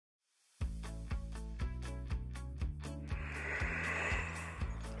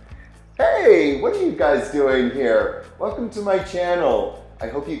Hey, what are you guys doing here? Welcome to my channel. I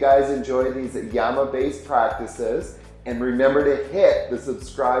hope you guys enjoy these AYAMA based practices and remember to hit the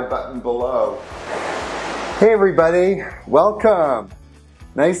subscribe button below. Hey everybody, welcome.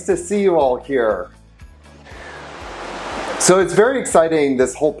 Nice to see you all here. So it's very exciting,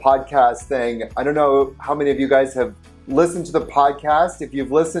 this whole podcast thing. I don't know how many of you guys have listened to the podcast. If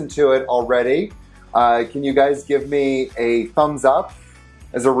you've listened to it already, can you guys give me a thumbs up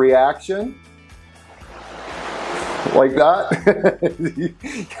as a reaction? Like that? You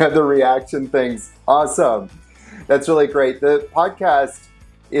have the reaction things. Awesome. That's really great. The podcast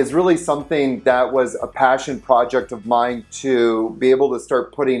is really something that was a passion project of mine to be able to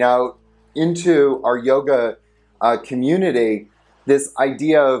start putting out into our yoga community, this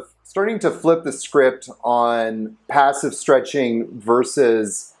idea of starting to flip the script on passive stretching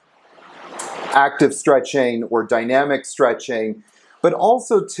versus active stretching or dynamic stretching, but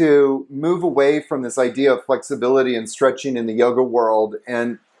also to move away from this idea of flexibility and stretching in the yoga world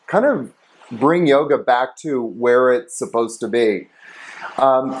and kind of bring yoga back to where it's supposed to be.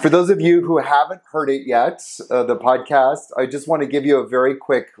 For those of you who haven't heard it yet, the podcast, I just want to give you a very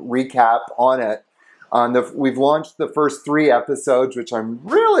quick recap on it. We've launched the first 3 episodes, which I'm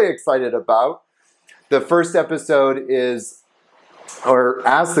really excited about. The first episode asks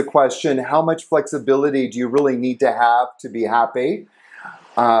the question, how much flexibility do you really need to have to be happy?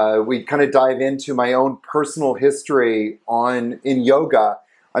 We kind of dive into my own personal history in yoga.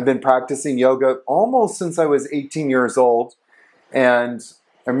 I've been practicing yoga almost since I was 18 years old. And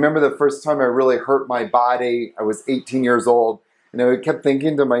I remember the first time I really hurt my body, I was 18 years old. And I kept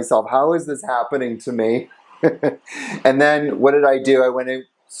thinking to myself, how is this happening to me? And then what did I do? I went and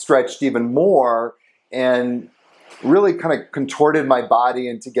stretched even more and really kind of contorted my body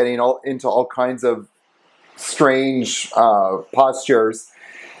into getting into all kinds of strange postures.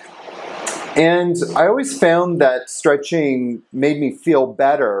 And I always found that stretching made me feel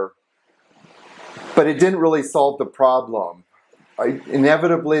better, but it didn't really solve the problem.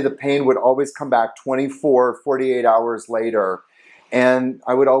 Inevitably, the pain would always come back 24, 48 hours later, and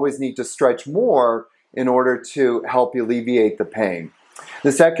I would always need to stretch more in order to help alleviate the pain.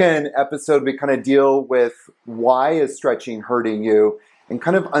 The second episode, we kind of deal with why is stretching hurting you and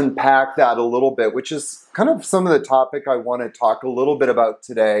kind of unpack that a little bit, which is kind of some of the topic I want to talk a little bit about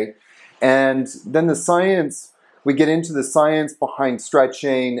today. And then the science, we get into the science behind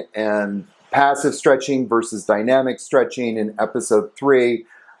stretching and passive stretching versus dynamic stretching in episode 3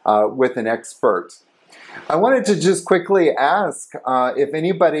 with an expert. I wanted to just quickly ask if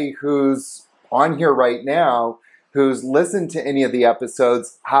anybody who's on here right now who's listened to any of the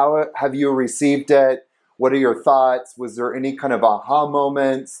episodes, how have you received it? What are your thoughts? Was there any kind of aha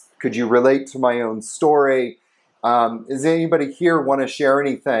moments? Could you relate to my own story? Does anybody here want to share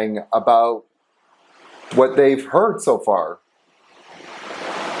anything about what they've heard so far?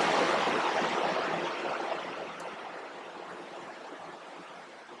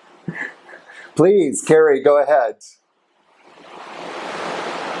 Please, Carrie, go ahead.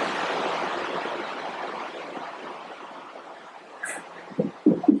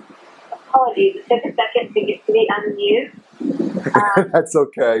 Apologies, it took a second to get to the unmute. That's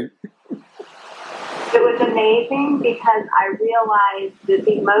okay. It was amazing because I realized that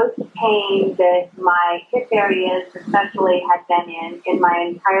the most pain that my hip areas especially had been in my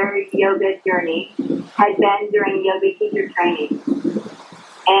entire yoga journey had been during yoga teacher training.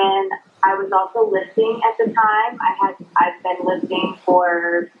 And I was also lifting at the time. I've been lifting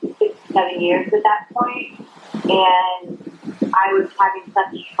for 6 to 7 years at that point, and I was having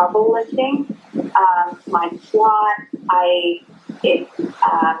such trouble lifting. My squat, I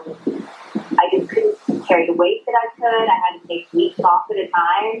just couldn't carry the weight that I could. I had to take weeks off at a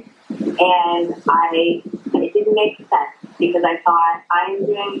time, and it didn't make sense because I thought I am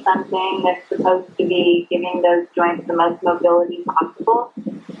doing something that's supposed to be giving those joints the most mobility possible,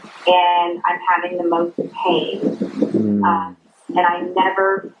 and I'm having the most pain. And I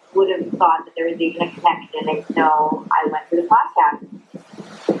never would have thought that there was even a connection until I went to the podcast.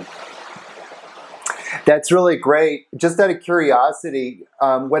 That's really great. Just out of curiosity,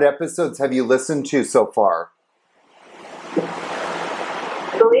 what episodes have you listened to so far?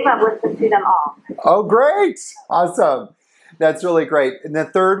 I believe I've listened to them all. Oh, great. Awesome. That's really great. And the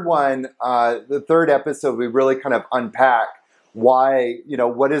third one, the third episode, we really kind of unpack why,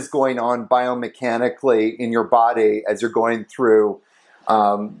 what is going on biomechanically in your body as you're going through,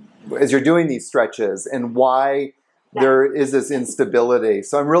 as you're doing these stretches, and why there is this instability.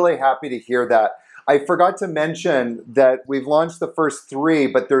 So I'm really happy to hear that. I forgot to mention that we've launched the first 3,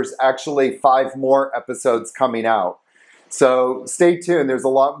 but there's actually 5 more episodes coming out. So stay tuned. There's a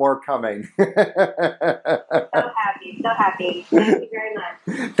lot more coming. So happy, so happy. Thank you very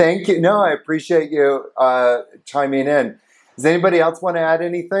much. Thank you. No, I appreciate you chiming in. Does anybody else want to add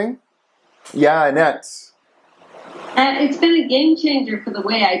anything? Yeah, Annette. It's been a game changer for the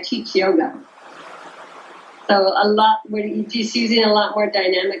way I teach yoga. So we're just using a lot more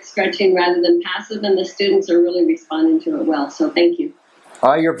dynamic stretching rather than passive, and the students are really responding to it well. So thank you.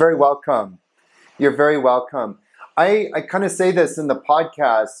 You're very welcome. You're very welcome. I kind of say this in the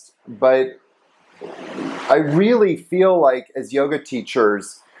podcast, but I really feel like as yoga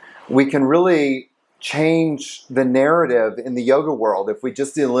teachers, we can really change the narrative in the yoga world if we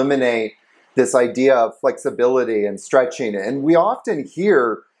just eliminate this idea of flexibility and stretching. And we often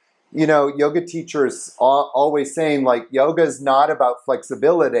hear, you know, yoga teachers always saying like yoga is not about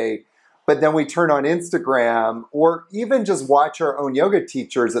flexibility, but then we turn on Instagram or even just watch our own yoga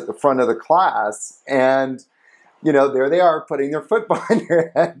teachers at the front of the class and, you know, there they are putting their foot behind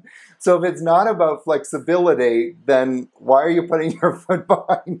their head. So if it's not about flexibility, then why are you putting your foot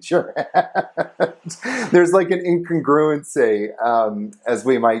behind your head? There's like an incongruency, as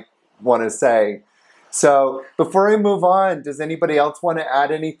we might want to say. So before I move on, does anybody else want to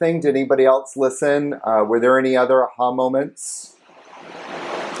add anything? Did anybody else listen? Were there any other aha moments?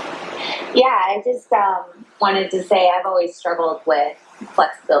 Yeah, I just wanted to say I've always struggled with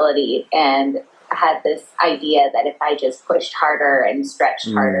flexibility and had this idea that if I just pushed harder and stretched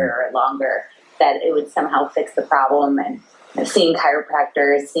harder or longer, that it would somehow fix the problem. And seeing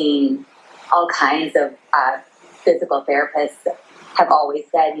chiropractors, seeing all kinds of physical therapists have always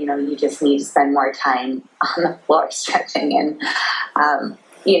said, you know, you just need to spend more time on the floor stretching. And,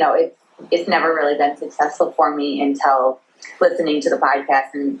 you know, it's never really been successful for me until listening to the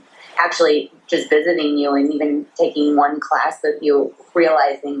podcast and actually just visiting you and even taking one class with you,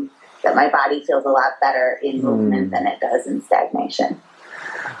 realizing that my body feels a lot better in movement than it does in stagnation.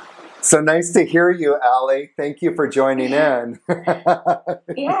 So nice to hear you, Allie. Thank you for joining in.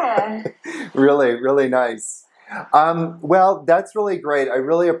 Yeah. Really, really nice. Well, that's really great. I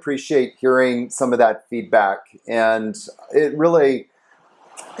really appreciate hearing some of that feedback. And it really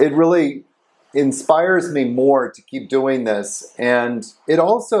inspires me more to keep doing this. And it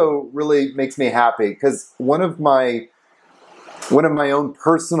also really makes me happy because one of my own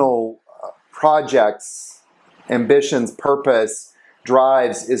personal projects, ambitions, purpose,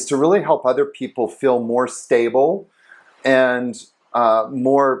 drives is to really help other people feel more stable and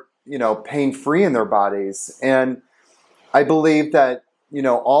more, you know, pain-free in their bodies. And I believe that, you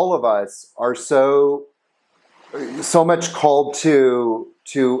know, all of us are so much called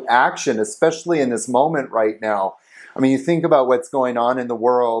to action, especially in this moment right now. I mean, you think about what's going on in the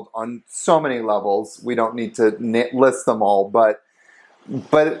world on so many levels. We don't need to list them all, but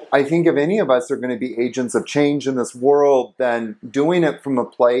I think if any of us are going to be agents of change in this world, then doing it from a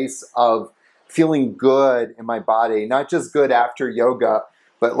place of feeling good in my body, not just good after yoga,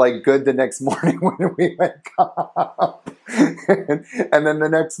 but like good the next morning when we wake up and then the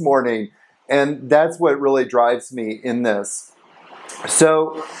next morning. And that's what really drives me in this.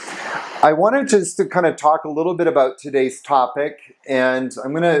 So I wanted just to kind of talk a little bit about today's topic, and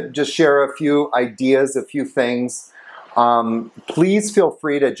I'm going to just share a few ideas, a few things. Please feel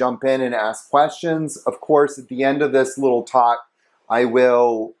free to jump in and ask questions. Of course, at the end of this little talk, I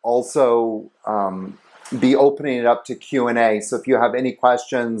will also be opening it up to Q&A. So if you have any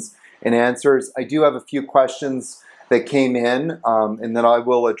questions and answers, I do have a few questions that came in, and then I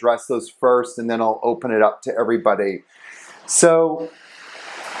will address those first, and then I'll open it up to everybody. So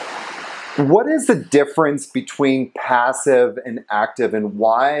what is the difference between passive and active, and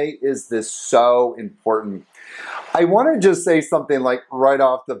why is this so important? I want to just say something like right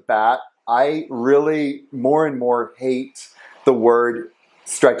off the bat. I really more and more hate the word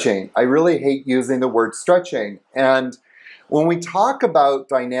stretching. I really hate using the word stretching. And when we talk about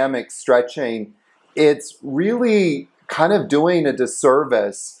dynamic stretching, it's really kind of doing a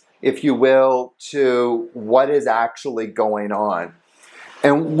disservice, if you will, to what is actually going on.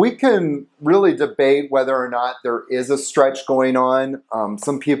 And we can really debate whether or not there is a stretch going on.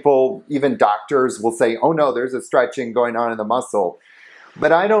 Some people, even doctors, will say, oh no, there's a stretching going on in the muscle.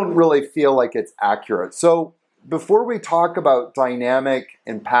 But I don't really feel like it's accurate. So before we talk about dynamic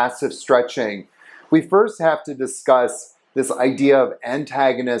and passive stretching, we first have to discuss this idea of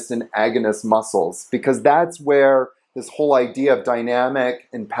antagonist and agonist muscles, because that's where this whole idea of dynamic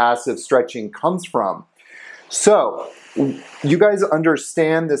and passive stretching comes from. So you guys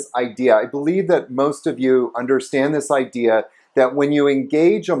understand this idea. I believe that most of you understand this idea that when you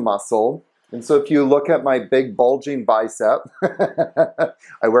engage a muscle, and so if you look at my big bulging bicep,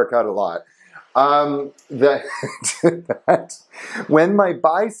 I work out a lot. That, that when my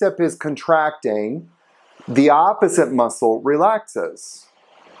bicep is contracting, the opposite muscle relaxes.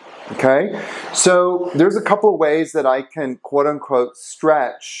 Okay? So there's a couple of ways that I can, quote unquote,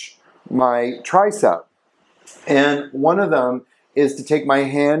 stretch my tricep. And one of them is to take my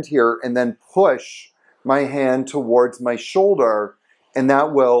hand here and then push my hand towards my shoulder, and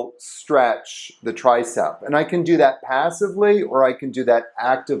that will stretch the tricep. And I can do that passively or I can do that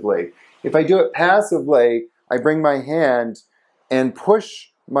actively. If I do it passively, I bring my hand and push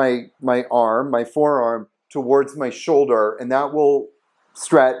my arm, my forearm, towards my shoulder, and that will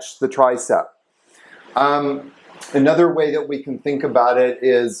stretch the tricep. Another way that we can think about it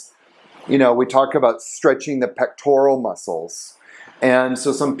is, we talk about stretching the pectoral muscles. And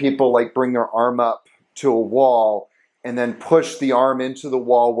so some people like bring their arm up to a wall and then push the arm into the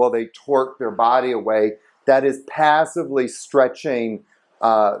wall while they torque their body away. That is passively stretching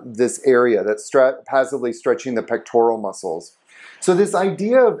this area. That's passively stretching the pectoral muscles. So this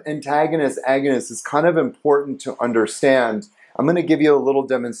idea of antagonist-agonist is kind of important to understand. I'm going to give you a little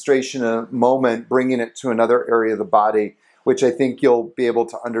demonstration in a moment, bringing it to another area of the body, which I think you'll be able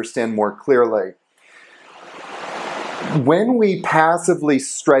to understand more clearly. When we passively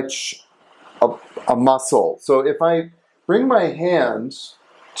stretch a muscle, so if I bring my hand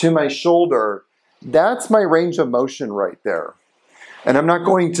to my shoulder, that's my range of motion right there. And I'm not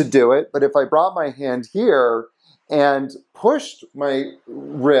going to do it, but if I brought my hand here and pushed my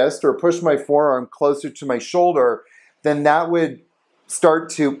wrist or pushed my forearm closer to my shoulder, then that would start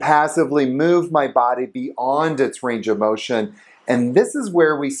to passively move my body beyond its range of motion. And this is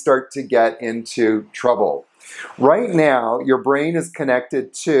where we start to get into trouble. Right now, your brain is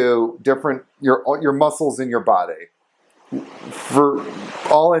connected to your muscles in your body for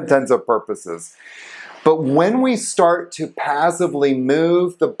all intents and purposes. But when we start to passively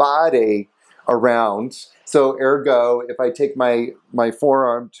move the body around, so ergo, if I take my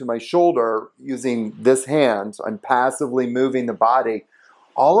forearm to my shoulder using this hand, I'm passively moving the body,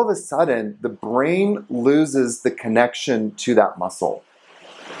 all of a sudden, the brain loses the connection to that muscle.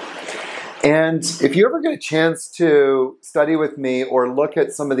 And if you ever get a chance to study with me or look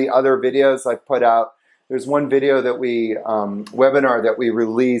at some of the other videos I've put out, there's one video that webinar that we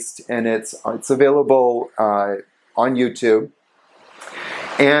released, and it's available on YouTube.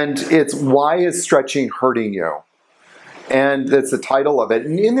 And it's Why is Stretching Hurting You? And that's the title of it.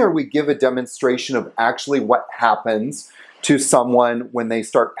 And in there we give a demonstration of actually what happens to someone when they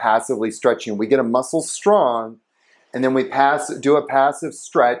start passively stretching. We get a muscle strong, and then we do a passive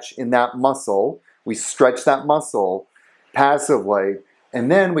stretch in that muscle. We stretch that muscle passively,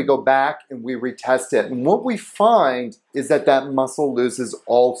 and then we go back and we retest it. And what we find is that that muscle loses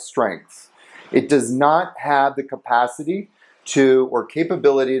all strength. It does not have the capacity or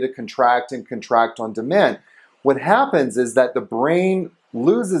capability to contract and contract on demand. What happens is that the brain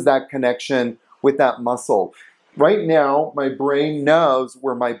loses that connection with that muscle. Right now, my brain knows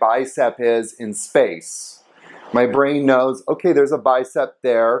where my bicep is in space. My brain knows, okay, there's a bicep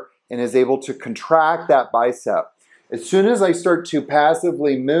there, and is able to contract that bicep. As soon as I start to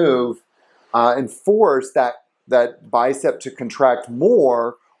passively move and force that bicep to contract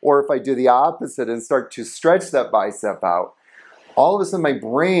more, or if I do the opposite and start to stretch that bicep out, all of a sudden my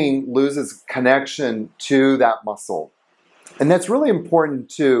brain loses connection to that muscle. And that's really important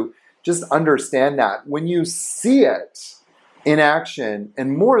to just understand that. When you see it in action,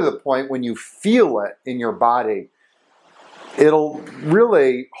 and more to the point, when you feel it in your body, it'll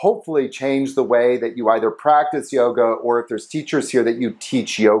really, hopefully, change the way that you either practice yoga, or if there's teachers here, that you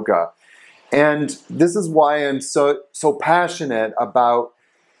teach yoga. And this is why I'm so passionate about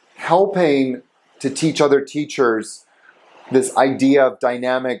helping to teach other teachers this idea of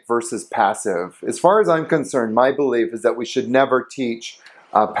dynamic versus passive. As far as I'm concerned, my belief is that we should never teach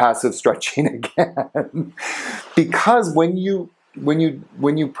passive stretching again. Because when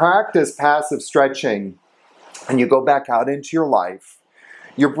you practice passive stretching and you go back out into your life,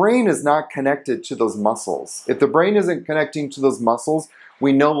 your brain is not connected to those muscles. If the brain isn't connecting to those muscles,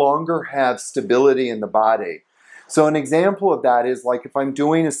 we no longer have stability in the body. So an example of that is like if I'm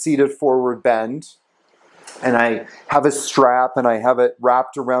doing a seated forward bend, and I have a strap and I have it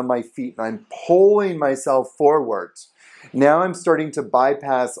wrapped around my feet and I'm pulling myself forwards. Now I'm starting to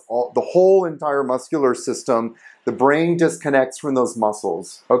bypass the whole entire muscular system. The brain disconnects from those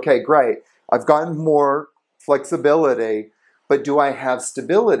muscles. Okay, great. I've gotten more flexibility, but do I have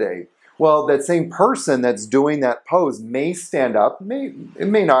stability? Well, that same person that's doing that pose may stand up. It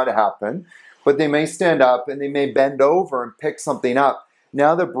may not happen, but they may stand up and they may bend over and pick something up.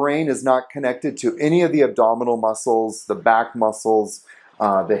 Now the brain is not connected to any of the abdominal muscles, the back muscles,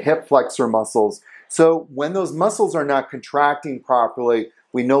 the hip flexor muscles. So when those muscles are not contracting properly,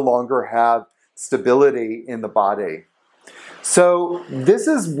 we no longer have stability in the body. So this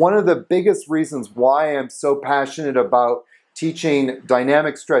is one of the biggest reasons why I'm so passionate about teaching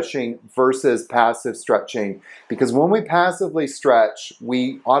dynamic stretching versus passive stretching. Because when we passively stretch,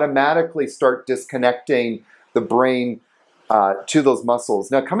 we automatically start disconnecting the brain to those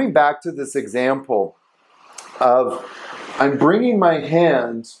muscles. Now, coming back to this example of I'm bringing my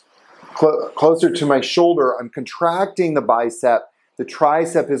hand closer to my shoulder, I'm contracting the bicep, the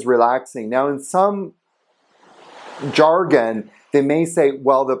tricep is relaxing. Now, in some jargon, they may say,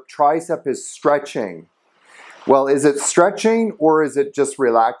 well, the tricep is stretching. Well, is it stretching or is it just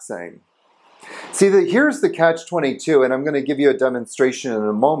relaxing? See, here's the catch-22, and I'm going to give you a demonstration in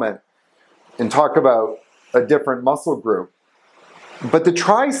a moment and talk about a different muscle group. But the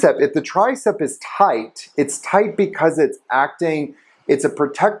tricep, if the tricep is tight, it's tight because it's acting, it's a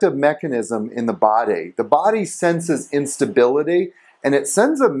protective mechanism in the body. The body senses instability, and it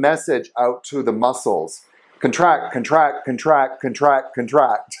sends a message out to the muscles. Contract, contract, contract, contract,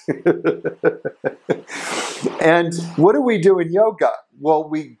 contract. And what do we do in yoga? Well,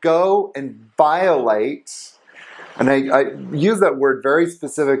 we go and violate, and I use that word very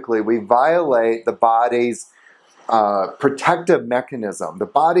specifically, we violate the body's protective mechanism. The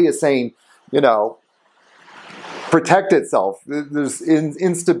body is saying, you know, protect itself. There's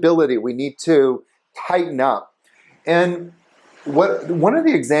instability. We need to tighten up. And one of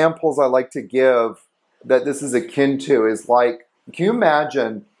the examples I like to give that this is akin to is like, can you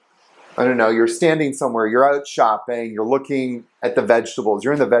imagine, I don't know, you're standing somewhere, you're out shopping, you're looking at the vegetables,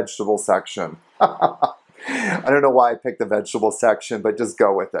 you're in the vegetable section. I don't know why I picked the vegetable section, but just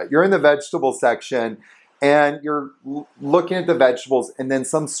go with it. You're in the vegetable section and you're looking at the vegetables, and then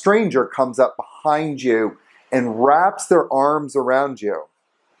some stranger comes up behind you and wraps their arms around you.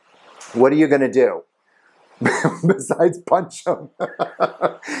 What are you going to do? Besides punch them.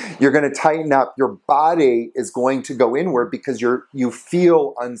 You're going to tighten up. Your body is going to go inward because you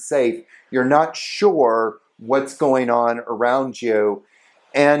feel unsafe. You're not sure what's going on around you.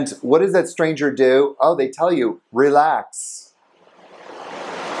 And what does that stranger do? Oh, they tell you, relax.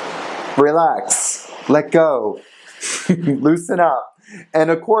 Relax. Let go. Loosen up. And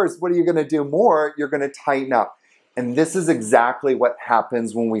of course, what are you going to do more? You're going to tighten up. And this is exactly what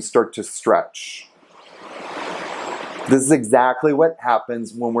happens when we start to stretch. This is exactly what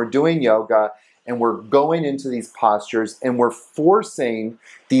happens when we're doing yoga and we're going into these postures and we're forcing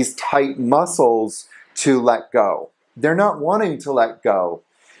these tight muscles to let go. They're not wanting to let go.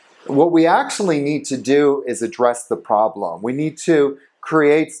 What we actually need to do is address the problem. We need to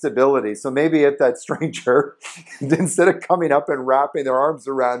create stability. So maybe if that stranger, instead of coming up and wrapping their arms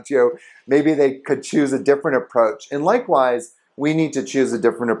around you, maybe they could choose a different approach. And likewise, we need to choose a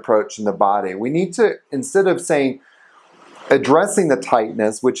different approach in the body. We need to, instead of saying, addressing the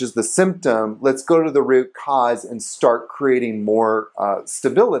tightness, which is the symptom, let's go to the root cause and start creating more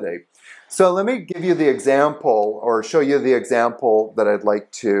stability. So let me give you the example, or show you the example that I'd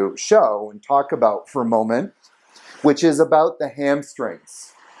like to show and talk about for a moment, which is about the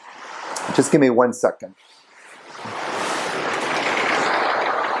hamstrings. Just give me 1 second.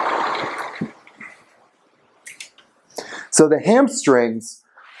 So the hamstrings,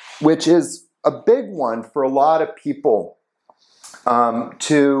 which is a big one for a lot of people,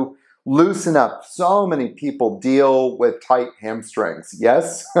 to loosen up. So many people deal with tight hamstrings.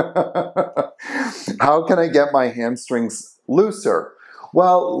 Yes? How can I get my hamstrings looser?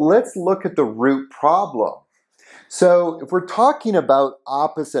 Well, let's look at the root problem. So if we're talking about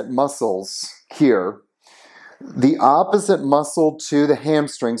opposite muscles here, the opposite muscle to the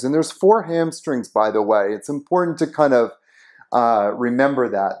hamstrings, and there's 4 hamstrings, by the way. It's important to kind of remember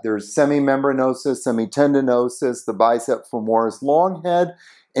that. There's semimembranosus, semitendinosus, the bicep femoris, long head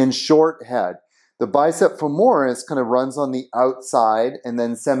and short head. The bicep femoris kind of runs on the outside, and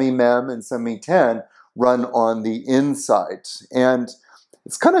then semimem and semitend run on the inside. And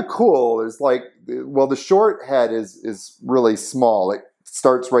it's kind of cool. It's like, well, the short head is really small. It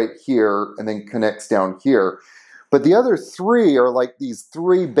starts right here and then connects down here. But the other 3 are like these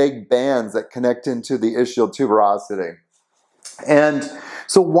 3 big bands that connect into the ischial tuberosity. And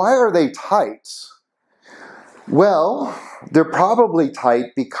so why are they tight? Well, they're probably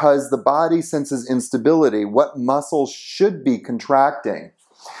tight because the body senses instability. What muscles should be contracting?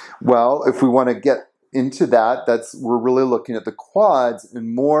 Well, if we want to get into that, we're really looking at the quads,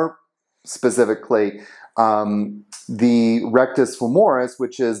 and more specifically, the rectus femoris,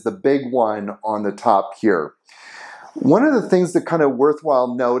 which is the big one on the top here. One of the things that kind of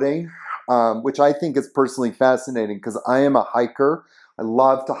worthwhile noting, which I think is personally fascinating because I am a hiker. I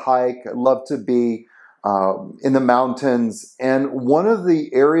love to hike. I love to be in the mountains. And one of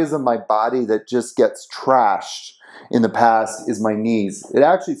the areas of my body that just gets trashed in the past is my knees. It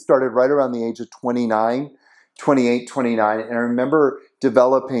actually started right around the age of 28, 29. And I remember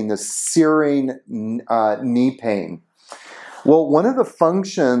developing this searing knee pain. Well, one of the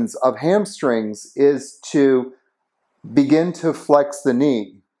functions of hamstrings is to begin to flex the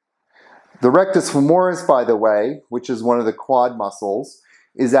knee. The rectus femoris, by the way, which is one of the quad muscles,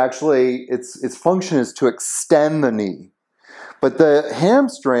 is actually, its function is to extend the knee. But the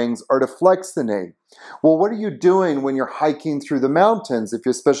hamstrings are to flex the knee. Well, what are you doing when you're hiking through the mountains?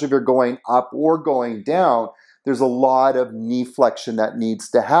 Especially if you're going up or going down, there's a lot of knee flexion that needs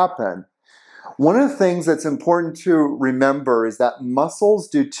to happen. One of the things that's important to remember is that muscles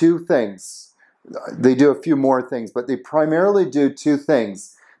do two things. They do a few more things, but they primarily do two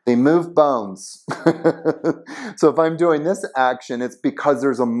things. They move bones. So if I'm doing this action, it's because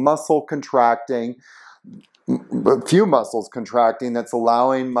there's a muscle contracting, a few muscles contracting that's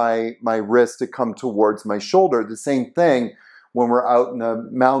allowing my wrist to come towards my shoulder. The same thing when we're out in the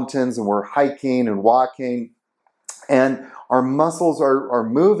mountains and we're hiking and walking. And our muscles are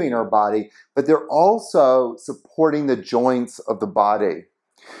moving our body, but they're also supporting the joints of the body.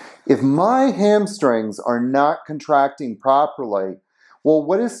 If my hamstrings are not contracting properly, well,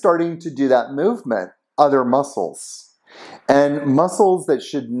 what is starting to do that movement? Other muscles. And muscles that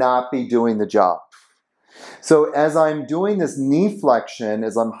should not be doing the job. So as I'm doing this knee flexion,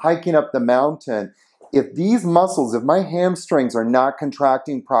 as I'm hiking up the mountain, if these muscles, if my hamstrings are not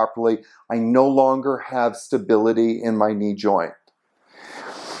contracting properly, I no longer have stability in my knee joint.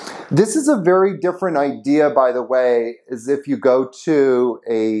 This is a very different idea, by the way, as if you go to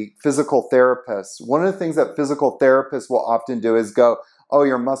a physical therapist. One of the things that physical therapists will often do is go, oh,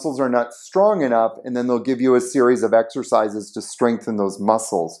 your muscles are not strong enough, and then they'll give you a series of exercises to strengthen those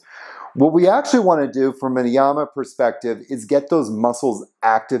muscles. What we actually want to do from an AYAMA perspective is get those muscles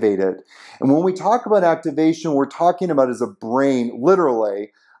activated. And when we talk about activation, we're talking about as a brain,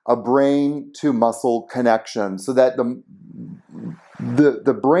 literally, a brain to muscle connection, so that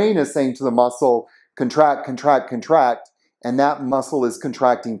the brain is saying to the muscle, contract, contract, contract, and that muscle is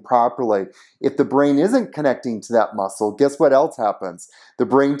contracting properly. If the brain isn't connecting to that muscle, guess what else happens? The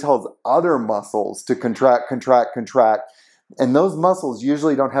brain tells other muscles to contract, contract, contract, and those muscles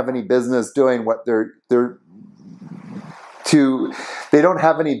usually don't have any business doing what they don't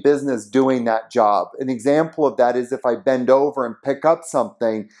have any business doing that job. An example of that is if I bend over and pick up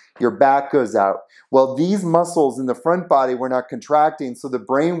something, your back goes out. Well, these muscles in the front body were not contracting, so the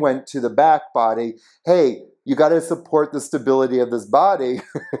brain went to the back body. Hey, you got to support the stability of this body.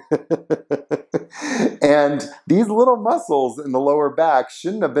 And these little muscles in the lower back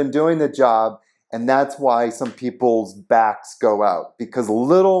shouldn't have been doing the job. And that's why some people's backs go out, because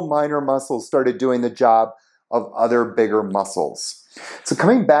little minor muscles started doing the job of other bigger muscles. So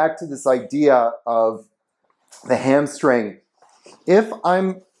coming back to this idea of the hamstring, if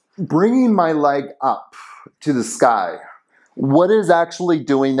I'm bringing my leg up to the sky, what is actually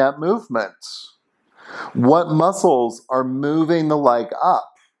doing that movement? What muscles are moving the leg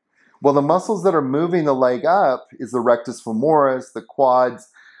up? Well, the muscles that are moving the leg up is the rectus femoris, the quads,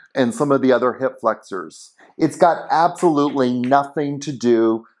 and some of the other hip flexors. It's got absolutely nothing to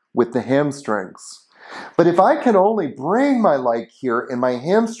do with the hamstrings. But if I can only bring my leg here and my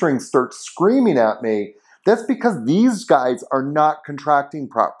hamstrings start screaming at me, that's because these guys are not contracting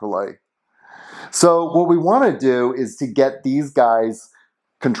properly. So what we want to do is to get these guys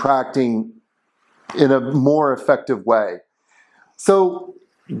contracting in a more effective way. So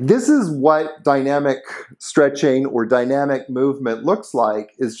this is what dynamic stretching or dynamic movement looks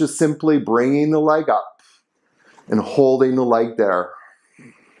like, is just simply bringing the leg up and holding the leg there.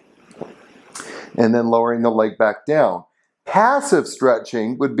 And then lowering the leg back down. Passive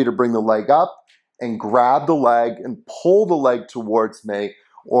stretching would be to bring the leg up and grab the leg and pull the leg towards me,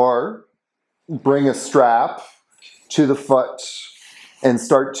 or bring a strap to the foot and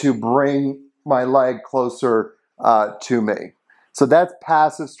start to bring my leg closer to me. So that's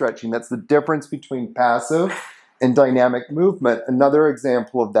passive stretching. That's the difference between passive and dynamic movement. Another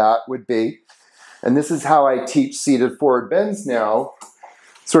example of that would be, and this is how I teach seated forward bends now,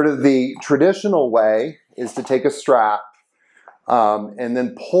 sort of the traditional way is to take a strap and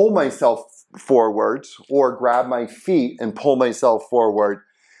then pull myself forward, or grab my feet and pull myself forward.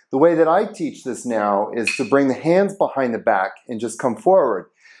 The way that I teach this now is to bring the hands behind the back and just come forward.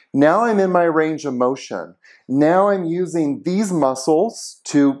 Now I'm in my range of motion. Now I'm using these muscles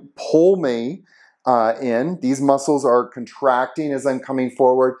to pull me in. These muscles are contracting as I'm coming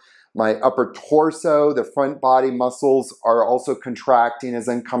forward, My upper torso, the front body muscles are also contracting as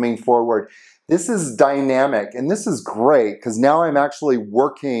I'm coming forward. This is dynamic, and this is great because now I'm actually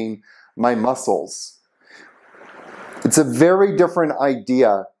working my muscles. It's a very different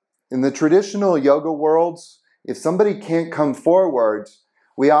idea. In the traditional yoga world, if somebody can't come forward,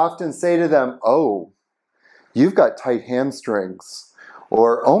 we often say to them, oh, you've got tight hamstrings.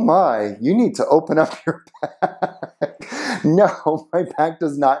 Or, oh my, you need to open up your back. No, my back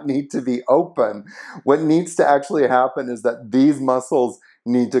does not need to be open. What needs to actually happen is that these muscles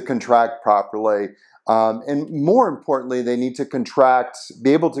need to contract properly. And more importantly, they need to contract,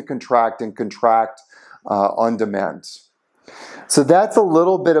 be able to contract and contract on demand. So that's a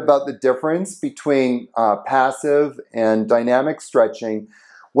little bit about the difference between passive and dynamic stretching.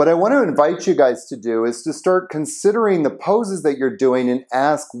 What I want to invite you guys to do is to start considering the poses that you're doing and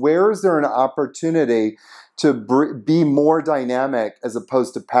ask, where is there an opportunity to be more dynamic as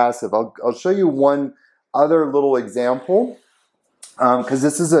opposed to passive? I'll show you one other little example because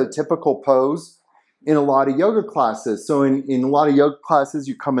this is a typical pose in a lot of yoga classes. So in a lot of yoga classes,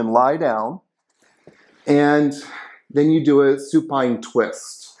 you come and lie down and then you do a supine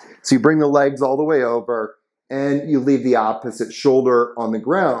twist. So you bring the legs all the way over and you leave the opposite shoulder on the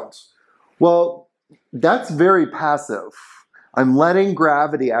ground. Well, that's very passive. I'm letting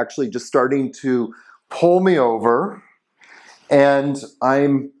gravity actually just starting to pull me over, and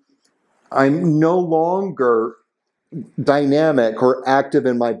I'm no longer dynamic or active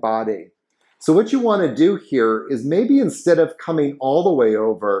in my body. So what you want to do here is maybe instead of coming all the way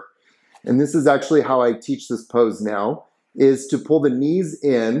over, and this is actually how I teach this pose now, is to pull the knees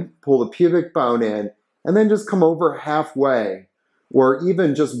in, pull the pubic bone in, and then just come over halfway, or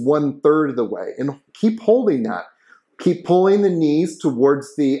even just 1/3 of the way, and keep holding that. Keep pulling the knees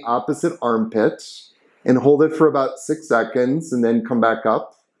towards the opposite armpit, and hold it for about 6 seconds, and then come back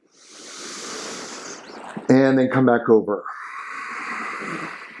up, and then come back over.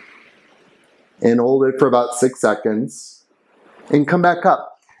 And hold it for about 6 seconds, and come back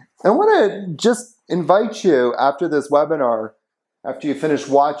up. I want to just invite you after this webinar, after you finish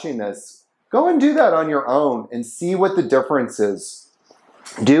watching this, go and do that on your own and see what the difference is.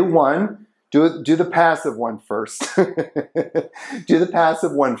 Do the passive one first. Do the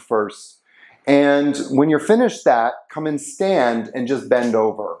passive one first. And when you're finished that, come and stand and just bend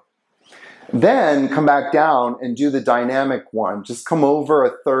over. Then come back down and do the dynamic one. Just come over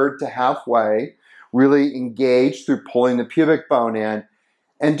 1/3 to halfway, really engage through pulling the pubic bone in,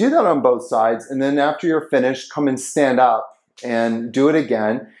 and do that on both sides. And then after you're finished, come and stand up and do it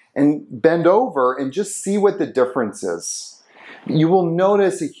again and bend over and just see what the difference is. You will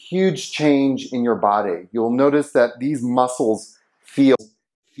notice a huge change in your body. You'll notice that these muscles feel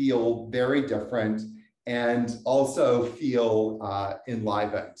very different and also feel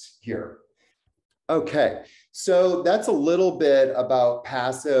enlivened here. Okay, so that's a little bit about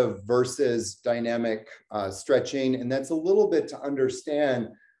passive versus dynamic stretching, and that's a little bit to understand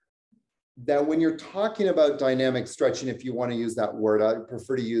that when you're talking about dynamic stretching, if you want to use that word, I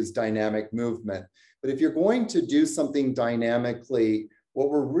prefer to use dynamic movement. But if you're going to do something dynamically, what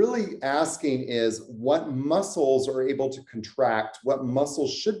we're really asking is what muscles are able to contract, what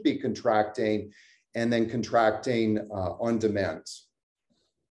muscles should be contracting, and then contracting on demand.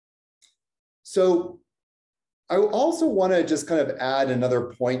 So I also want to just kind of add another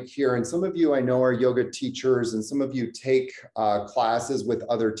point here. And some of you I know are yoga teachers, and some of you take classes with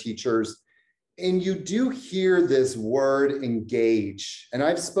other teachers. And you do hear this word engage. And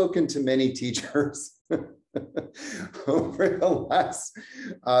I've spoken to many teachers over the last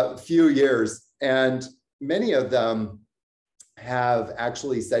few years. And many of them have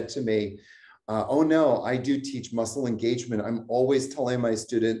actually said to me, oh no, I do teach muscle engagement. I'm always telling my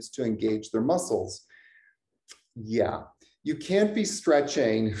students to engage their muscles. Yeah, you can't be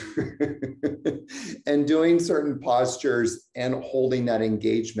stretching and doing certain postures and holding that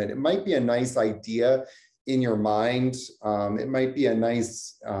engagement. It might be a nice idea in your mind. It might be a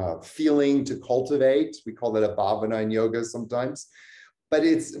nice feeling to cultivate. We call that a bhavana in yoga sometimes, but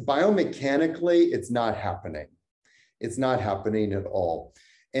it's biomechanically, it's not happening. It's not happening at all.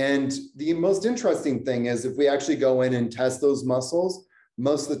 And the most interesting thing is if we actually go in and test those muscles,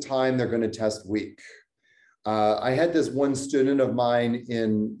 most of the time they're going to test weak. I had this one student of mine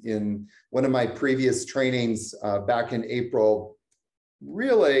in one of my previous trainings back in April,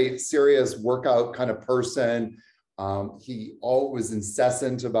 really serious workout kind of person. He always was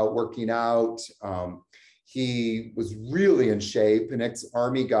incessant about working out. He was really in shape, an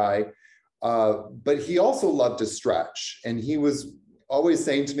ex-Army guy, but he also loved to stretch. And he was always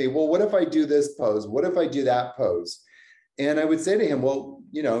saying to me, well, what if I do this pose? What if I do that pose? And I would say to him, well,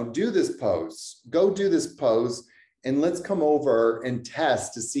 you know, do this pose, go do this pose, and let's come over and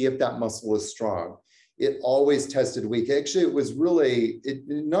test to see if that muscle is strong. It always tested weak. Actually, it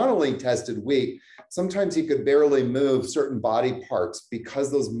not only tested weak, sometimes he could barely move certain body parts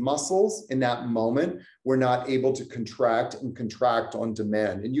because those muscles in that moment were not able to contract on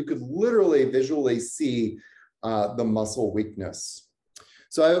demand. And you could literally visually see the muscle weakness.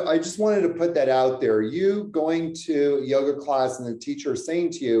 So I just wanted to put that out there. You going to a yoga class and the teacher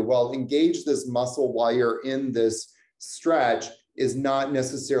saying to you, well, engage this muscle while you're in this stretch is not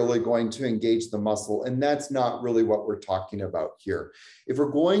necessarily going to engage the muscle. And that's not really what we're talking about here. If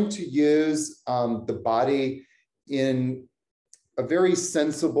we're going to use the body in a very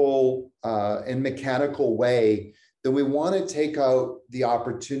sensible and mechanical way, then we want to take out the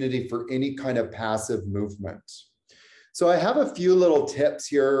opportunity for any kind of passive movement. So I have a few little tips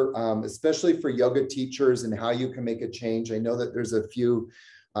here, especially for yoga teachers and how you can make a change. I know that there's a few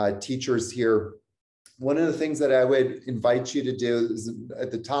teachers here. One of the things that I would invite you to do is at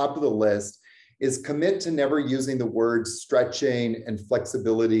the top of the list is commit to never using the words stretching and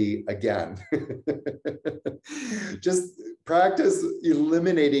flexibility again. Just practice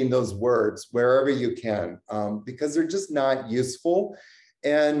eliminating those words wherever you can, because they're just not useful.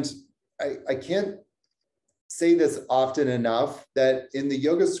 And I can't say this often enough that in the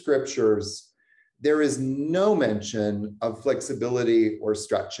yoga scriptures, there is no mention of flexibility or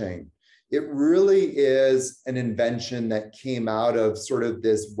stretching. It really is an invention that came out of sort of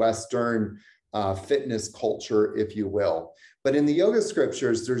this Western fitness culture, if you will. But in the yoga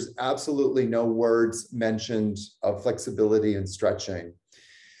scriptures, there's absolutely no words mentioned of flexibility and stretching.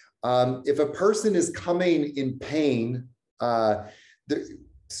 If a person is coming in pain,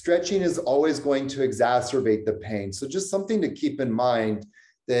 stretching is always going to exacerbate the pain. So just something to keep in mind,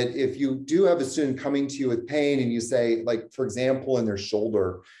 that if you do have a student coming to you with pain and you say, like, for example, in their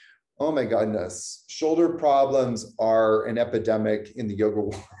shoulder, oh my goodness, shoulder problems are an epidemic in the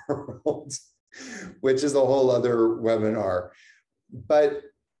yoga world, which is a whole other webinar. But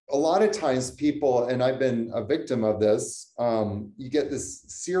a lot of times people, and I've been a victim of this, you get this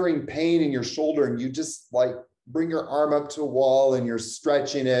searing pain in your shoulder and you just like bring your arm up to a wall and you're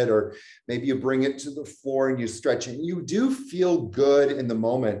stretching it, or maybe you bring it to the floor and you stretch it. You do feel good in the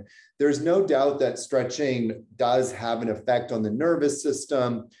moment. There's no doubt that stretching does have an effect on the nervous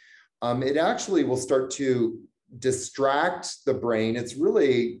system. It actually will start to distract the brain. It's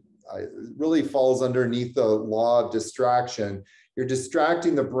really falls underneath the law of distraction. You're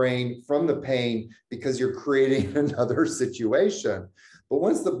distracting the brain from the pain because you're creating another situation. But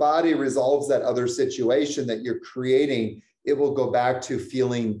once the body resolves that other situation that you're creating, it will go back to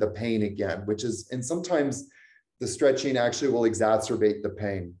feeling the pain again, and sometimes the stretching actually will exacerbate the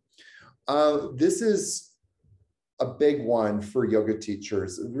pain. This is a big one for yoga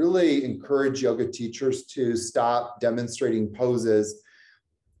teachers. Really encourage yoga teachers to stop demonstrating poses.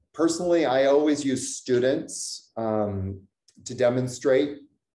 Personally, I always use students to demonstrate,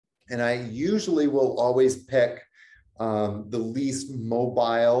 and I usually will always pick the least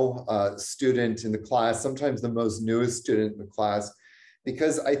mobile student in the class, sometimes the most newest student in the class,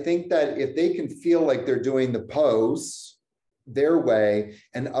 because I think that if they can feel like they're doing the pose their way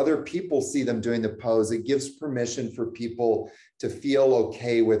and other people see them doing the pose, it gives permission for people to feel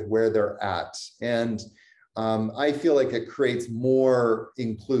okay with where they're at. And I feel like it creates more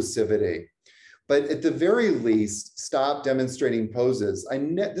inclusivity. But at the very least, stop demonstrating poses.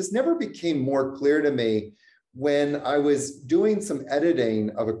 This never became more clear to me when I was doing some editing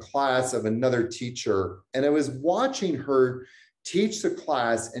of a class of another teacher, and I was watching her teach the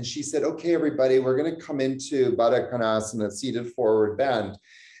class, and she said, okay, everybody, we're going to come into Baddha Konasana, seated forward bend.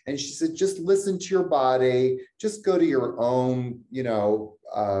 And she said, just listen to your body, just go to your own,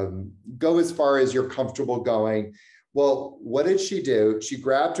 go as far as you're comfortable going. Well, what did she do? She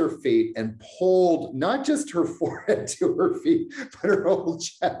grabbed her feet and pulled not just her forehead to her feet, but her whole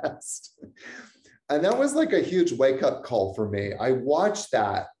chest. And that was like a huge wake-up call for me. I watched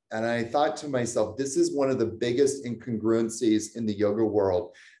that and I thought to myself, this is one of the biggest incongruencies in the yoga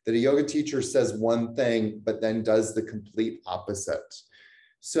world, that a yoga teacher says one thing, but then does the complete opposite.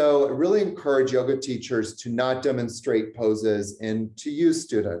 So I really encourage yoga teachers to not demonstrate poses and to use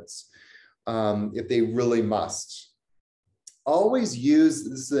students if they really must. Always use,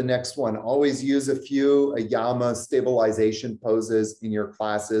 this is the next one, always use a few AYAMA stabilization poses in your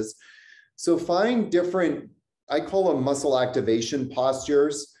classes. So find different, I call them muscle activation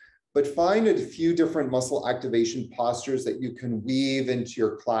postures, but find a few different muscle activation postures that you can weave into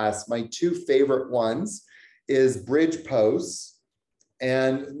your class. My two favorite ones is bridge pose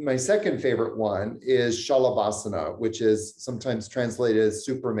And my second favorite one is Shalabhasana, which is sometimes translated as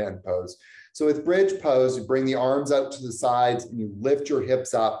Superman pose. So with bridge pose, you bring the arms out to the sides and you lift your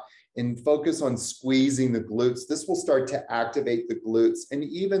hips up and focus on squeezing the glutes. This will start to activate the glutes and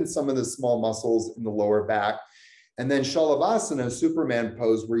even some of the small muscles in the lower back. And then Shalabhasana, Superman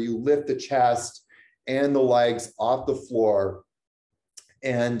pose, where you lift the chest and the legs off the floor.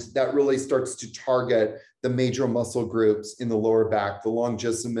 And that really starts to target the major muscle groups in the lower back, the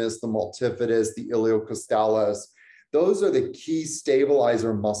longissimus, the multifidus, the iliocostalis. Those are the key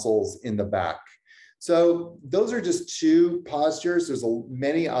stabilizer muscles in the back. So those are just two postures. There's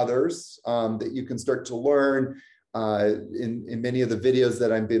many others that you can start to learn in many of the videos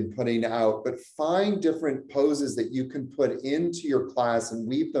that I've been putting out, but find different poses that you can put into your class and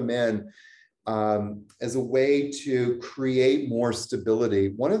weave them in as a way to create more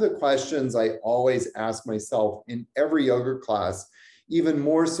stability. One of the questions I always ask myself in every yoga class, even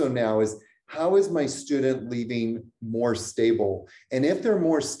more so now, is how is my student leaving more stable? And if they're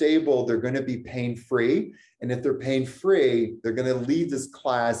more stable, they're going to be pain-free. And if they're pain-free, they're going to leave this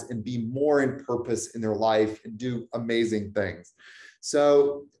class and be more in purpose in their life and do amazing things.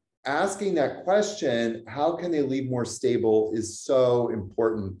 So asking that question, how can they leave more stable, is so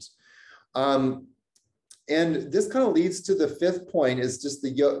important. And this kind of leads to the fifth point, is just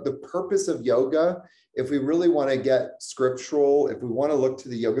the purpose of yoga. If we really want to get scriptural, if we want to look to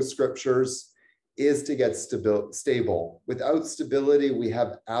the yoga scriptures, is to get stable. Without stability, we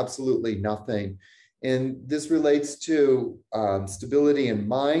have absolutely nothing. And this relates to stability in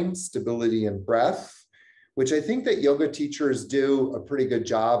mind, stability in breath, which I think that yoga teachers do a pretty good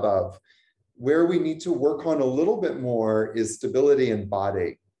job of. Where we need to work on a little bit more is stability in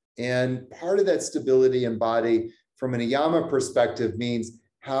body. And part of that stability in body from an AYAMA perspective means,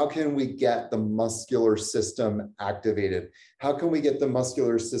 how can we get the muscular system activated? How can we get the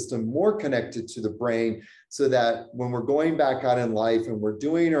muscular system more connected to the brain so that when we're going back out in life and we're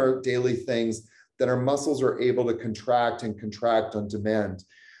doing our daily things, that our muscles are able to contract and contract on demand?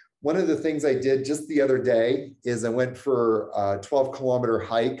 One of the things I did just the other day is I went for a 12-kilometer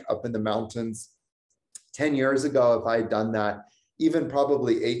hike up in the mountains. 10 years ago, if I had done that, even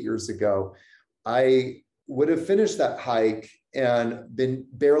probably 8 years ago, I would have finished that hike and been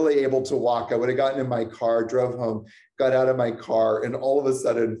barely able to walk. I would have gotten in my car, drove home, got out of my car, and all of a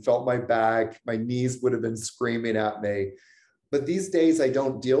sudden felt my back, my knees would have been screaming at me. But these days I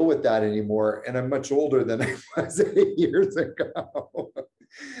don't deal with that anymore. And I'm much older than I was 8 years ago.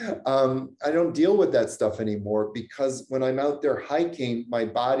 I don't deal with that stuff anymore, because when I'm out there hiking, my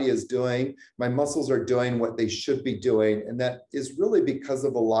body is doing, my muscles are doing what they should be doing. And that is really because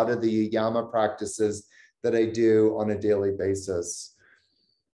of a lot of the AYAMA practices that I do on a daily basis.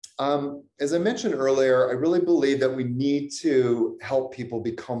 As I mentioned earlier, I really believe that we need to help people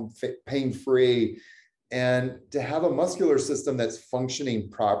become pain-free and to have a muscular system that's functioning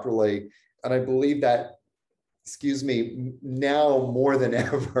properly. And I believe that, now more than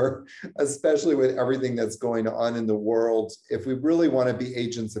ever, especially with everything that's going on in the world, if we really want to be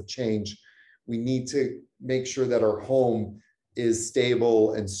agents of change, we need to make sure that our home is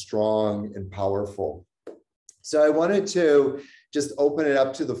stable and strong and powerful. So I wanted to just open it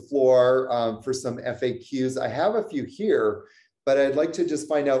up to the floor for some FAQs. I have a few here, but I'd like to just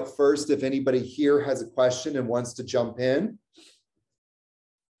find out first if anybody here has a question and wants to jump in.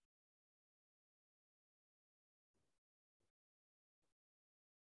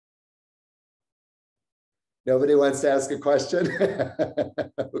 Nobody wants to ask a question?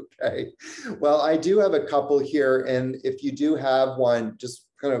 Okay. Well, I do have a couple here, and if you do have one, just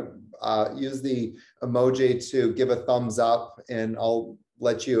kind of use the emoji to give a thumbs up, and I'll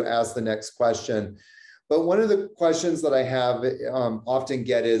let you ask the next question. But one of the questions that I have often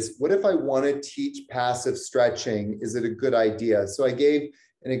get is, what if I want to teach passive stretching? Is it a good idea? So I gave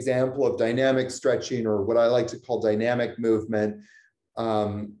an example of dynamic stretching, or what I like to call dynamic movement,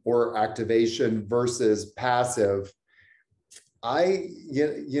 or activation versus passive.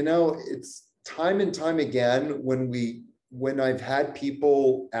 It's time and time again when I've had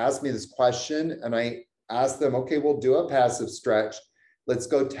people ask me this question and I ask them, okay, we'll do a passive stretch. Let's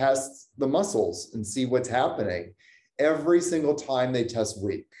go test the muscles and see what's happening. Every single time they test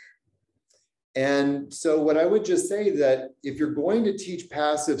weak. And so what I would just say that if you're going to teach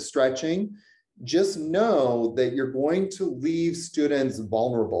passive stretching, just know that you're going to leave students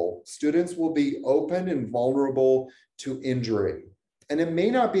vulnerable. Students will be open and vulnerable to injury. And it may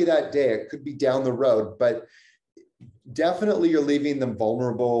not be that day, it could be down the road, but definitely you're leaving them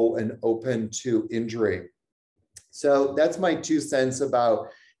vulnerable and open to injury. So that's my 2 cents about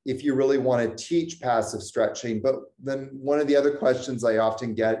if you really want to teach passive stretching. But then one of the other questions I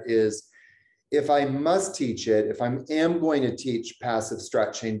often get is, if I must teach it, if I am going to teach passive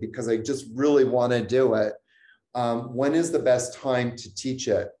stretching because I just really want to do it, when is the best time to teach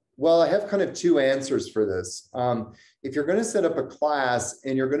it? Well, I have kind of two answers for this. If you're going to set up a class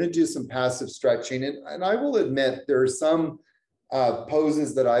and you're going to do some passive stretching, and I will admit there are some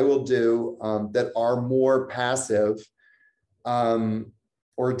poses that I will do that are more passive,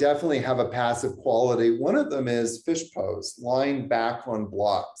 or definitely have a passive quality. One of them is fish pose, lying back on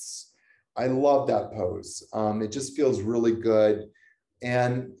blocks. I love that pose. It just feels really good.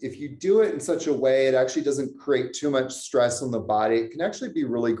 And if you do it in such a way, it actually doesn't create too much stress on the body. It can actually be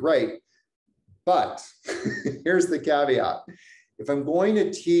really great. But here's the caveat. If I'm going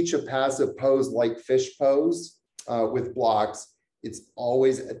to teach a passive pose like fish pose with blocks, it's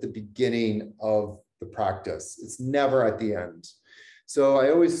always at the beginning of the practice. It's never at the end. So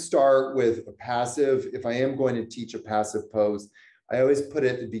I always start with a passive. If I am going to teach a passive pose, I always put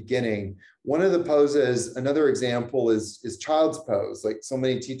it at the beginning. One of the poses, another example is child's pose. Like so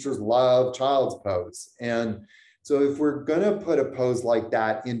many teachers love child's pose. And so if we're gonna put a pose like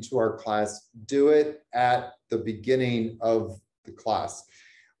that into our class, do it at the beginning of the class.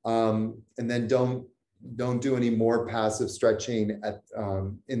 And then don't do any more passive stretching at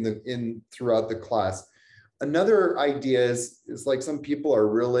throughout the class. Another idea is like some people are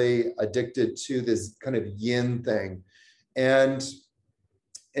really addicted to this kind of yin thing. And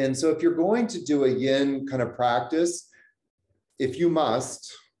so if you're going to do a yin kind of practice, if you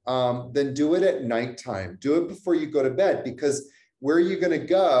must, then do it at nighttime. Do it before you go to bed, because where are you going to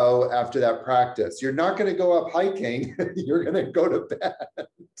go after that practice? You're not going to go up hiking. You're going to go to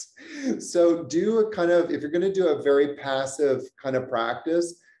bed. So do a kind of, if you're going to do a very passive kind of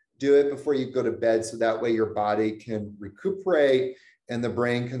practice, do it before you go to bed, so that way your body can recuperate and the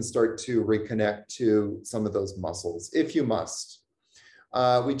brain can start to reconnect to some of those muscles, if you must.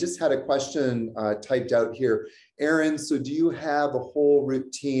 We just had a question typed out here. Aaron, so do you have a whole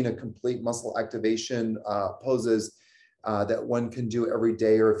routine, a complete muscle activation poses that one can do every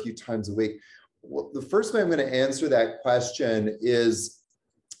day or a few times a week? Well, the first way I'm going to answer that question is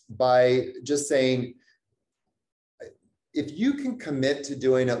by just saying, if you can commit to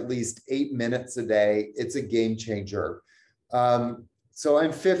doing at least 8 minutes a day, it's a game changer. So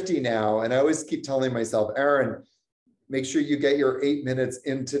I'm 50 now, and I always keep telling myself, Aaron, make sure you get your 8 minutes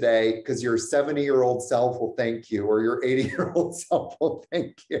in today, because your 70-year-old self will thank you, or your 80-year-old self will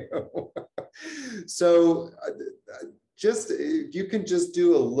thank you. So just, if you can just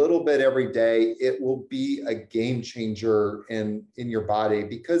do a little bit every day, it will be a game changer in your body,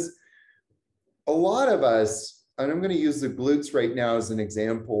 because a lot of us, and I'm going to use the glutes right now as an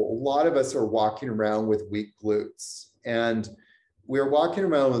example, a lot of us are walking around with weak glutes, and we're walking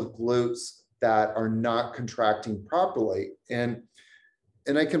around with glutes that are not contracting properly. And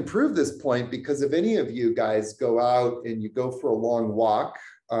I can prove this point because if any of you guys go out and you go for a long walk,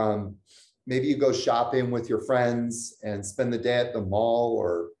 maybe you go shopping with your friends and spend the day at the mall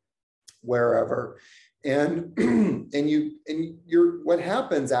or wherever, and what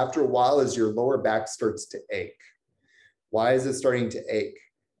happens after a while is your lower back starts to ache. Why is it starting to ache?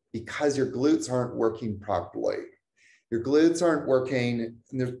 Because your glutes aren't working properly. Your glutes aren't working,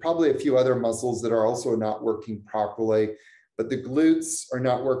 and there's probably a few other muscles that are also not working properly, but the glutes are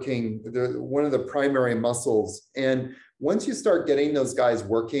not working. They're one of the primary muscles. And once you start getting those guys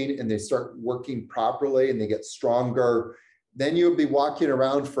working and they start working properly and they get stronger, then you'll be walking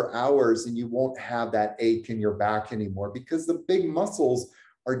around for hours and you won't have that ache in your back anymore, because the big muscles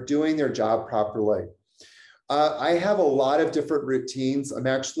are doing their job properly. I have a lot of different routines. I'm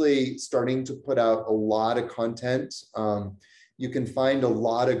actually starting to put out a lot of content. You can find a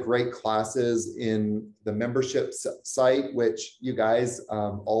lot of great classes in the membership site, which you guys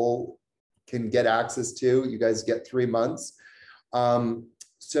all can get access to. You guys get 3 months.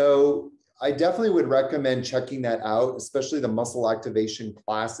 So I definitely would recommend checking that out, especially the muscle activation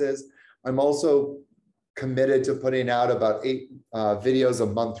classes. I'm also committed to putting out about 8 videos a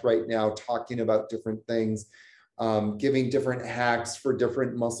month right now, talking about different things, giving different hacks for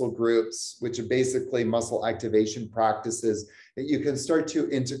different muscle groups, which are basically muscle activation practices that you can start to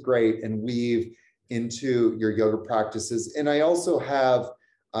integrate and weave into your yoga practices. And I also have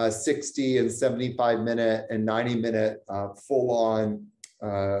 60 and 75-minute and 90-minute full-on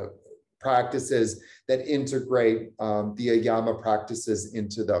practices that integrate the AYAMA practices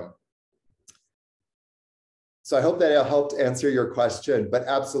into them. So I hope that it helped answer your question, but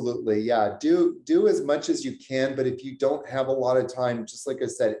absolutely, yeah, do as much as you can. But if you don't have a lot of time, just like I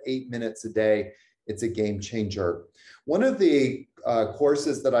said, 8 minutes a day, it's a game changer. One of the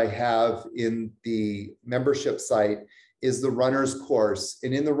courses that I have in the membership site is the runner's course.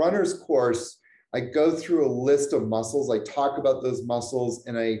 And in the runner's course, I go through a list of muscles. I talk about those muscles,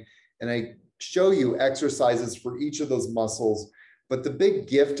 and I show you exercises for each of those muscles. But the big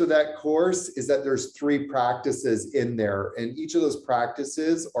gift of that course is that there's 3 practices in there, and each of those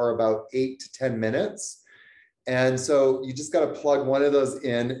practices are about 8 to 10 minutes. And so you just got to plug one of those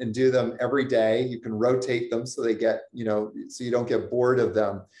in and do them every day. You can rotate them so they get, so you don't get bored of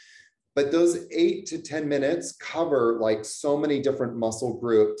them. But those 8 to 10 minutes cover like so many different muscle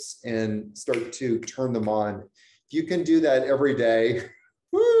groups and start to turn them on. If you can do that every day,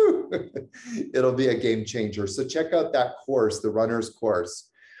 woo, it'll be a game changer. So check out that course, the runner's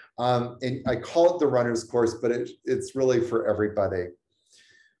course. And I call it the runner's course, but it's really for everybody.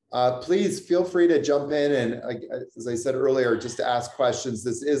 Please feel free to jump in and, as I said earlier, just to ask questions.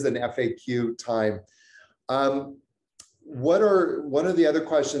 This is an FAQ time. One of the other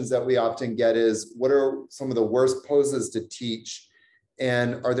questions that we often get is, what are some of the worst poses to teach?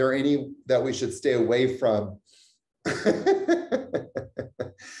 And are there any that we should stay away from?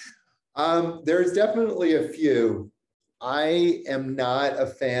 There's definitely a few. I am not a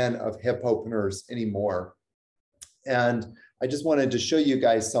fan of hip openers anymore. And I just wanted to show you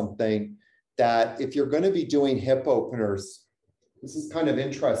guys something that if you're going to be doing hip openers, this is kind of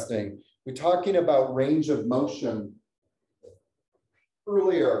interesting. We're talking about range of motion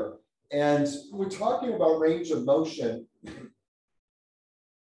earlier, and we're talking about range of motion.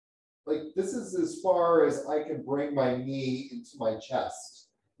 Like, this is as far as I can bring my knee into my chest.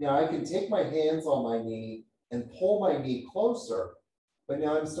 Now I can take my hands on my knee and pull my knee closer, but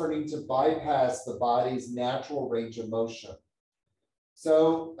now I'm starting to bypass the body's natural range of motion.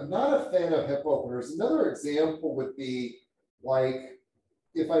 So I'm not a fan of hip openers. Another example would be like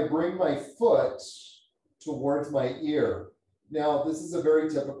if I bring my foot towards my ear. Now, this is a very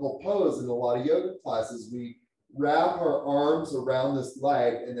typical pose in a lot of yoga classes. We wrap our arms around this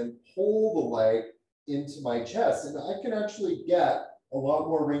leg and then pull the leg into my chest. And I can actually get a lot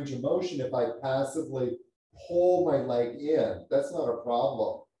more range of motion if I passively pull my leg in. That's not a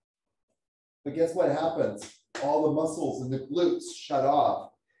problem. But guess what happens? All the muscles in the glutes shut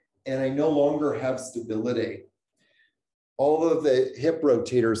off, and I no longer have stability. All of the hip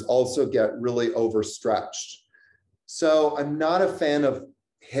rotators also get really overstretched. So I'm not a fan of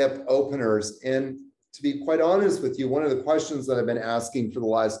hip openers. And to be quite honest with you, one of the questions that I've been asking for the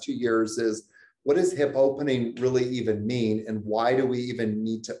last 2 years is, what does hip opening really even mean? And why do we even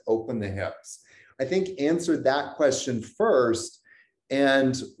need to open the hips? I think answer that question first.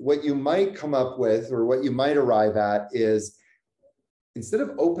 And what you might come up with, or what you might arrive at, is instead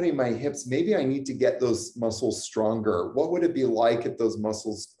of opening my hips, maybe I need to get those muscles stronger. What would it be like if those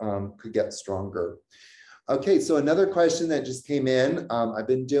muscles could get stronger? Okay, so another question that just came in. I've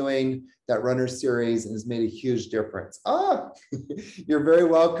been doing that runner series and has made a huge difference. You're very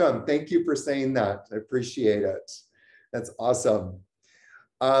welcome. Thank you for saying that. I appreciate it. That's awesome.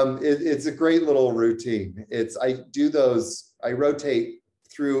 It's a great little routine. I rotate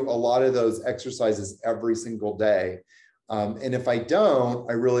through a lot of those exercises every single day. And if I don't,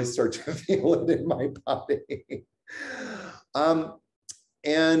 I really start to feel it in my body.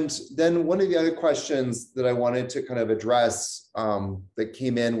 And then one of the other questions that I wanted to kind of address that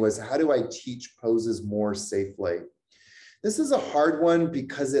came in was, how do I teach poses more safely? This is a hard one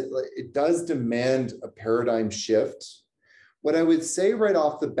because it does demand a paradigm shift. What I would say right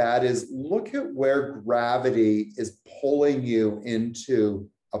off the bat is, look at where gravity is pulling you into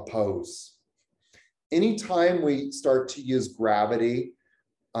a pose. Anytime we start to use gravity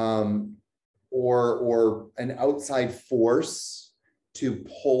or an outside force to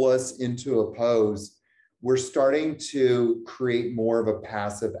pull us into a pose, we're starting to create more of a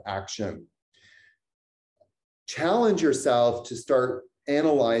passive action. Challenge yourself to start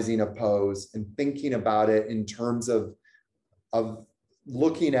analyzing a pose and thinking about it in terms of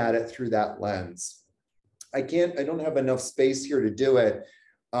looking at it through that lens. I don't have enough space here to do it,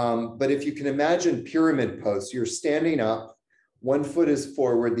 but if you can imagine pyramid pose, you're standing up, one foot is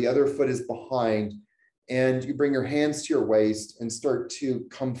forward, the other foot is behind, and you bring your hands to your waist and start to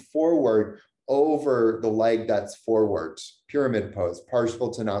come forward over the leg that's forward. Pyramid pose,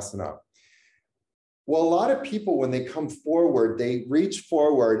 Parsvottanasana. Well, a lot of people, when they come forward, they reach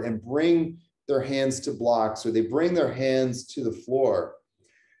forward and bring their hands to blocks, or they bring their hands to the floor.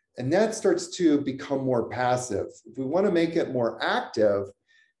 And that starts to become more passive. If we want to make it more active,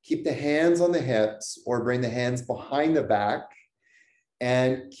 keep the hands on the hips or bring the hands behind the back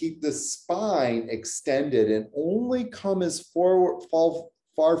and keep the spine extended, and only come as far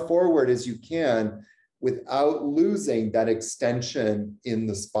forward as you can without losing that extension in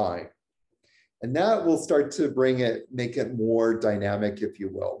the spine. And that will start to make it more dynamic, if you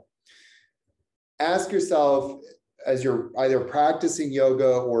will. Ask yourself, as you're either practicing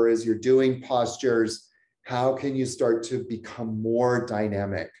yoga or as you're doing postures, how can you start to become more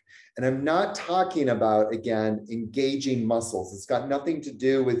dynamic? And I'm not talking about, again, engaging muscles. It's got nothing to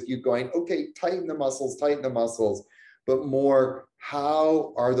do with you going, okay, tighten the muscles, but more,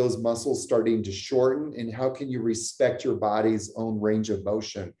 how are those muscles starting to shorten, and how can you respect your body's own range of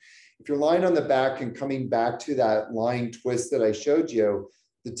motion? If you're lying on the back and coming back to that lying twist that I showed you,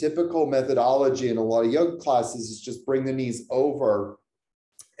 the typical methodology in a lot of yoga classes is just bring the knees over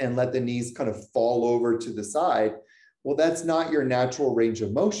and let the knees kind of fall over to the side. Well, that's not your natural range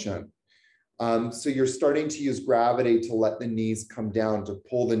of motion. So you're starting to use gravity to let the knees come down, to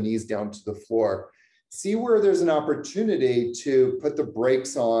pull the knees down to the floor. See where there's an opportunity to put the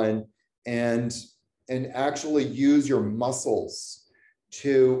brakes on and actually use your muscles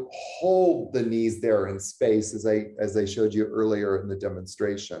to hold the knees there in space, as I showed you earlier in the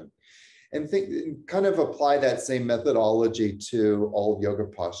demonstration. And kind of apply that same methodology to all yoga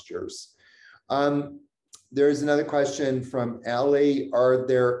postures. There's another question from Ali. Are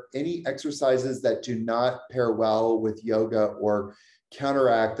there any exercises that do not pair well with yoga or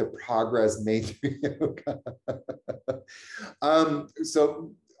counteract the progress made through yoga?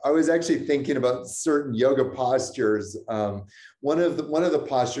 So I was actually thinking about certain yoga postures. One of the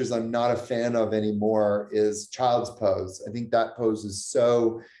postures I'm not a fan of anymore is child's pose. I think that pose is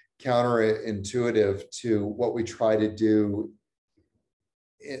so counterintuitive to what we try to do,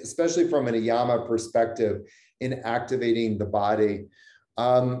 especially from an AYAMA perspective, in activating the body.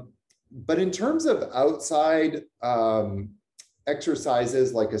 But in terms of outside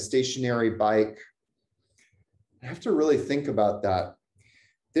exercises like a stationary bike, I have to really think about that.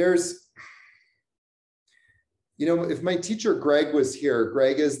 If my teacher Greg was here,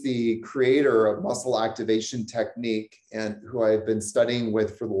 Greg is the creator of muscle activation technique and who I've been studying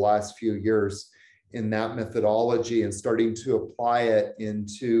with for the last few years in that methodology and starting to apply it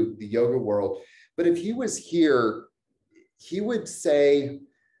into the yoga world. But if he was here, he would say,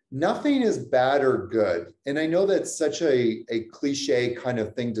 nothing is bad or good. And I know that's such a cliche kind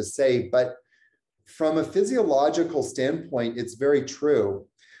of thing to say, but from a physiological standpoint, it's very true.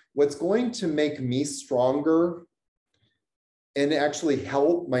 What's going to make me stronger and actually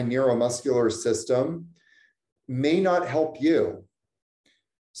help my neuromuscular system may not help you.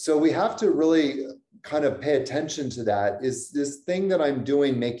 So we have to really kind of pay attention to that. Is this thing that I'm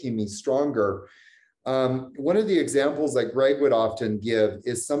doing making me stronger? One of the examples that Greg would often give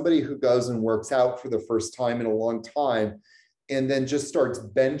is somebody who goes and works out for the first time in a long time and then just starts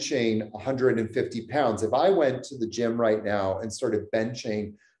benching 150 pounds. If I went to the gym right now and started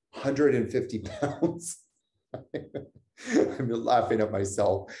benching 150 pounds, I'm laughing at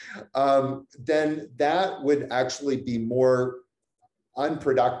myself, then that would actually be more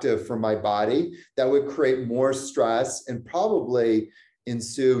unproductive for my body. That would create more stress and probably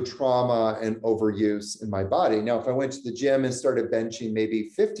ensue trauma and overuse in my body. Now, if I went to the gym and started benching maybe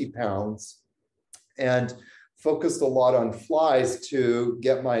 50 pounds and focused a lot on flies to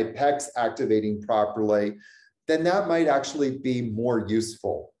get my pecs activating properly, then that might actually be more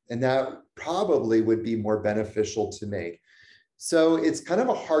useful. And that probably would be more beneficial to me. So it's kind of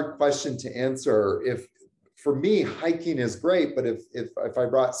a hard question to answer. For me, hiking is great, but if I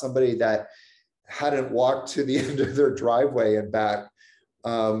brought somebody that hadn't walked to the end of their driveway and back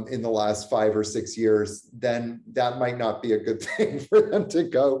in the last 5 or 6 years, then that might not be a good thing for them to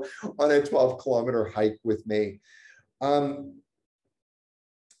go on a 12-kilometer hike with me.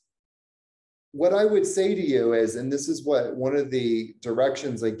 What I would say to you is, and this is what one of the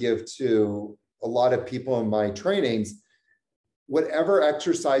directions I give to a lot of people in my trainings, whatever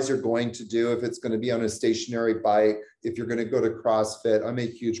exercise you're going to do, if it's going to be on a stationary bike, if you're going to go to CrossFit, I'm a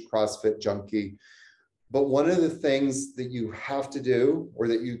huge CrossFit junkie. But one of the things that you have to do, or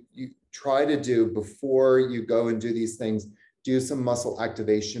that you try to do before you go and do these things, do some muscle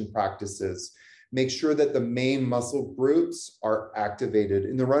activation practices. Make sure that the main muscle groups are activated.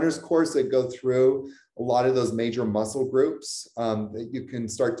 In the runner's course, I go through a lot of those major muscle groups that you can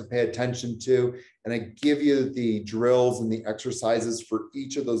start to pay attention to. And I give you the drills and the exercises for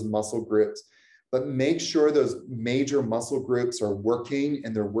each of those muscle groups. But make sure those major muscle groups are working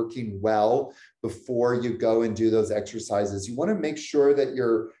and they're working well before you go and do those exercises. You want to make sure that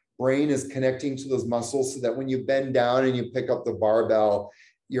your brain is connecting to those muscles so that when you bend down and you pick up the barbell,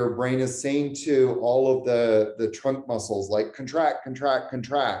 your brain is saying to all of the trunk muscles, like contract, contract,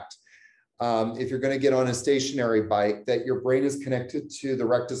 contract. If you're going to get on a stationary bike, that your brain is connected to the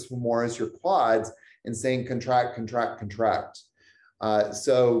rectus femoris, your quads, and saying contract, contract, contract.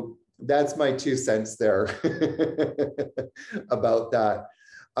 So that's my 2 cents there about that.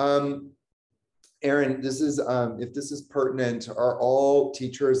 Aaron, this is if this is pertinent, are all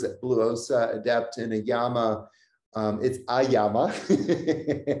teachers at Blue Osa adept in AYAMA? It's AYAMA,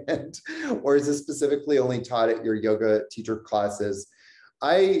 or is this specifically only taught at your yoga teacher classes?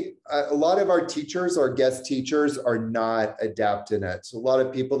 A lot of our teachers, our guest teachers, are not adept in it. So a lot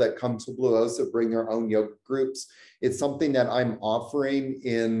of people that come to Blue Osa bring their own yoga groups. It's something that I'm offering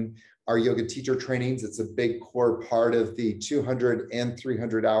in our yoga teacher trainings. It's a big core part of the 200 and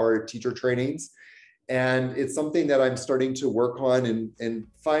 300 hour teacher trainings. And it's something that I'm starting to work on and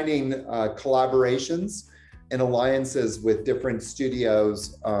finding collaborations and alliances with different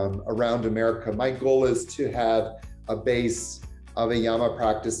studios around America. My goal is to have a base of AYAMA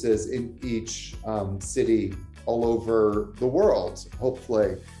practices in each city all over the world,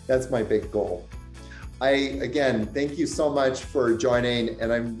 hopefully. That's my big goal. Again, thank you so much for joining,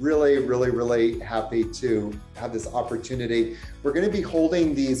 and I'm really, really, really happy to have this opportunity. We're going to be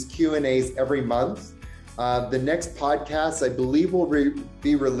holding these Q&As every month. The next podcast, I believe, will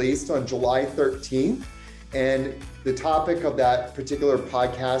be released on July 13th. And the topic of that particular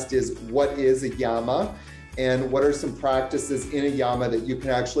podcast is what is AYAMA and what are some practices in AYAMA that you can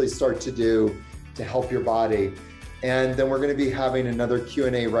actually start to do to help your body. And then we're going to be having another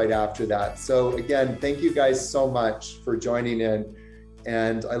Q&A right after that. So again, thank you guys so much for joining in.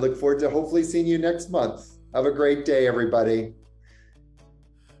 And I look forward to hopefully seeing you next month. Have a great day, everybody.